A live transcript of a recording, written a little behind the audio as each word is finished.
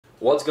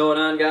What's going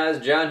on, guys?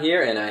 John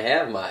here, and I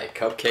have my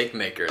cupcake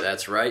maker.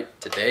 That's right,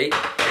 today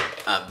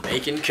I'm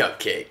making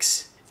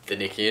cupcakes the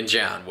Nikki and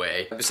John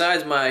way.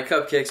 Besides my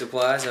cupcake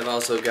supplies, I've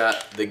also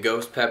got the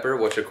Ghost Pepper,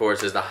 which of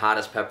course is the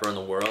hottest pepper in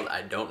the world.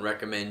 I don't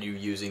recommend you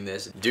using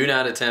this. Do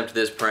not attempt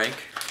this prank.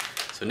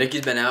 So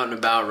Nikki's been out and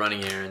about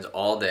running errands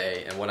all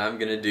day, and what I'm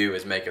gonna do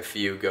is make a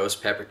few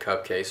Ghost Pepper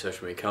cupcakes so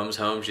when she comes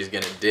home she's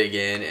gonna dig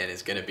in and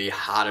it's gonna be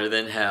hotter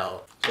than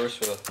hell. First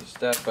we'll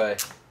start by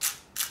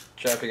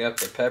chopping up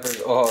the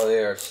peppers. Oh, they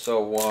are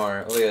so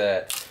warm. Look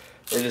at that.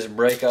 They just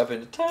break up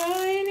into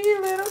tiny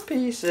little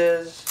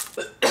pieces.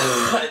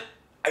 I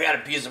got a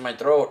piece in my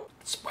throat.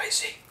 It's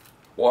spicy.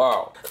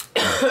 Wow.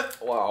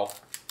 Wow.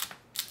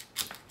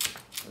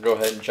 Go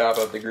ahead and chop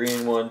up the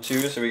green one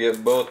too so we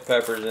get both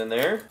peppers in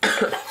there.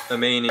 The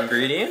main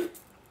ingredient.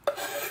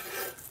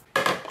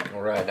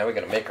 Alright, now we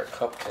gotta make our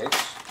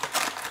cupcakes.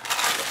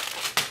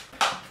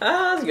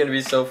 Ah, it's gonna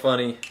be so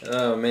funny.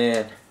 Oh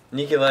man.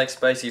 Nikki likes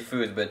spicy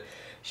foods, but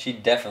she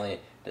definitely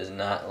does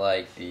not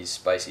like these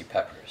spicy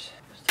peppers.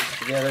 Put this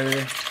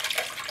together.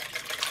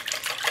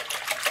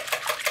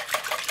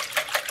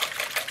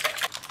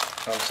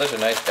 Oh, I'm such a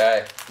nice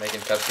guy making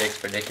cupcakes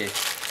for Nikki.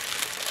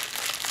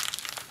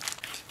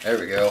 There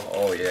we go.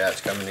 Oh yeah, it's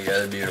coming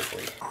together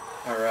beautifully.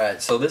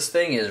 Alright, so this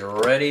thing is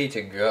ready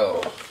to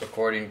go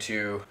according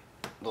to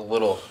the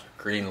little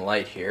green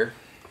light here.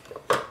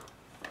 Oh,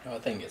 I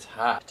think it's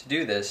hot. To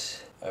do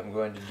this, I'm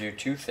going to do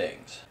two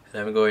things.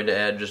 And I'm going to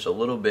add just a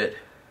little bit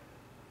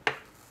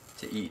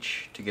to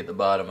each to get the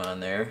bottom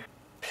on there.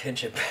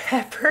 Pinch of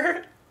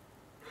pepper.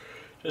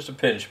 Just a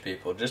pinch,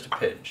 people. Just a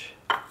pinch.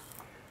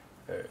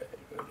 Alright,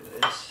 we'll do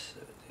this.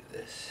 We'll do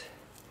this.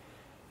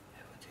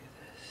 And we'll do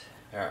this.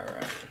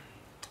 Alright.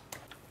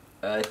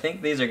 I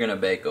think these are going to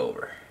bake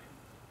over.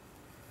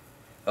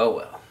 Oh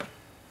well.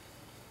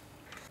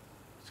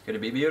 It's going to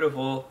be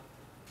beautiful.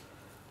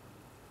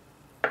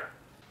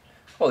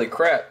 Holy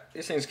crap.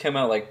 These things came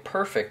out like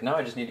perfect. Now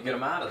I just need to get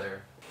them out of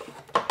there.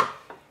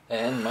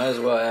 And might as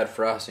well add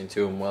frosting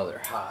to them while they're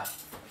hot.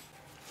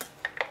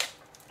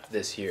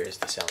 This here is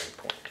the selling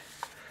point.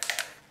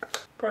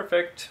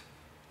 Perfect.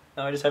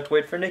 Now I just have to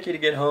wait for Nikki to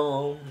get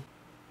home.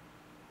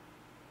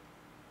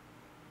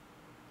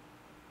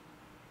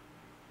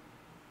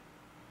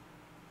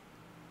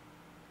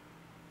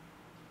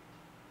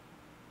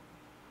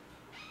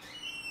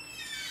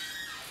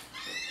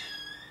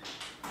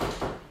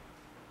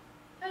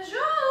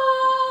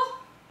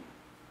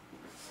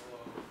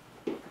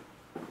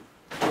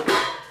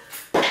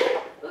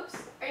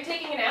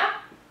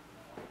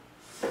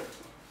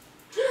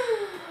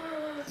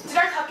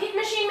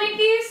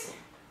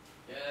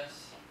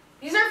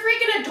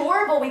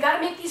 We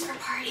gotta make these for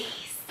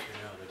parties. I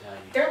know, they're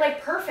tiny. They're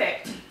like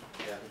perfect. Yeah,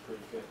 they're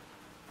pretty good.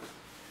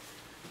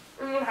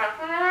 Have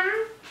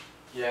one?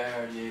 Yeah, I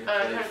already ate a I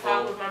plate can't full.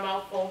 talk with my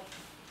mouth full.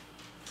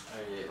 I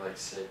already ate like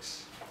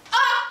 6. Ah!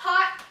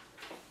 Hot!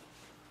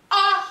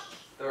 Ah!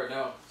 Thor,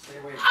 no. Stay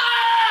away.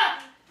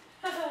 Ah!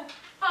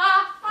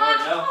 Thor,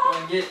 no. Go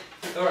and get.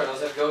 Thor,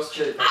 those have Ghost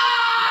Chile Peppers.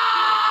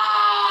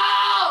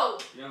 Oh!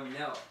 You don't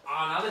know.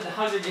 Oh, now that the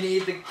hunt's gonna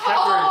eat the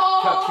pepper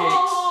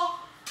cupcakes.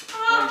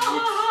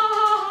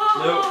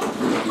 Nope.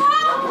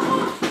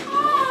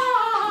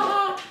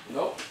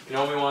 Nope.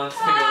 Kenobi wants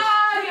to go.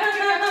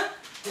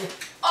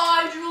 Oh,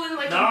 I'm drooling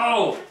like.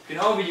 No!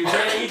 Kenobi, you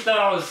can't eat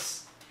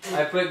those!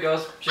 I put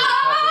Ghost Chile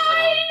Peppers on. I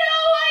know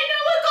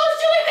what Ghost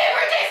Chile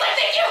Pepper tastes like,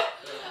 thank you!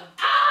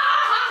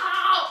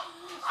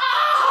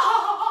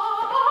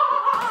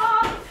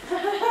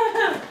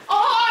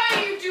 Oh,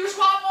 you douche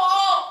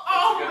waffle!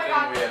 Oh my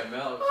god. We have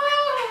milk.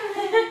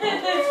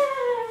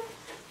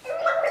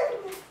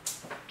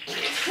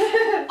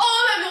 Oh,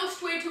 that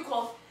milk's way too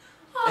cold.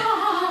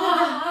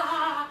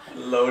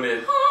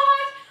 Loaded.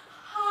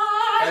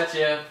 Hot.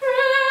 Gotcha.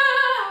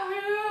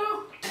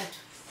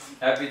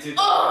 Happy to.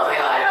 Oh my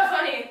god, how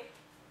funny.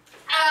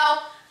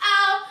 Ow.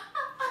 Ow.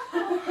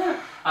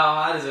 How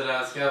hot is it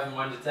on a scale from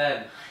 1 to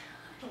 10?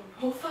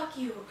 Oh, fuck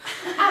you.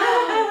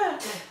 Ow.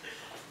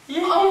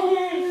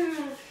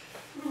 Oh.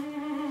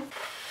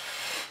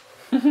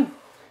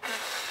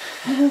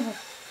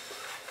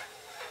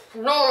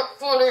 Not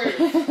funny.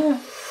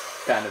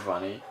 Kind of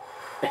funny.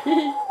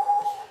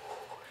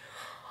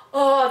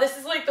 Oh, this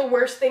is like the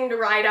worst thing to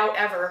ride out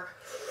ever.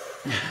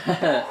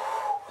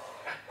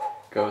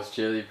 Ghost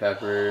Chile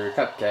Pepper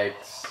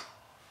cupcakes.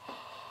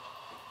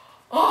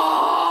 Well,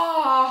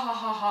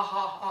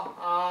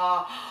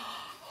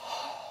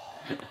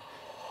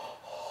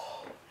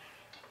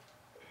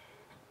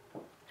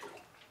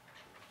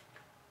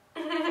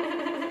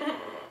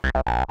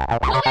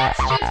 that's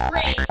just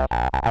great.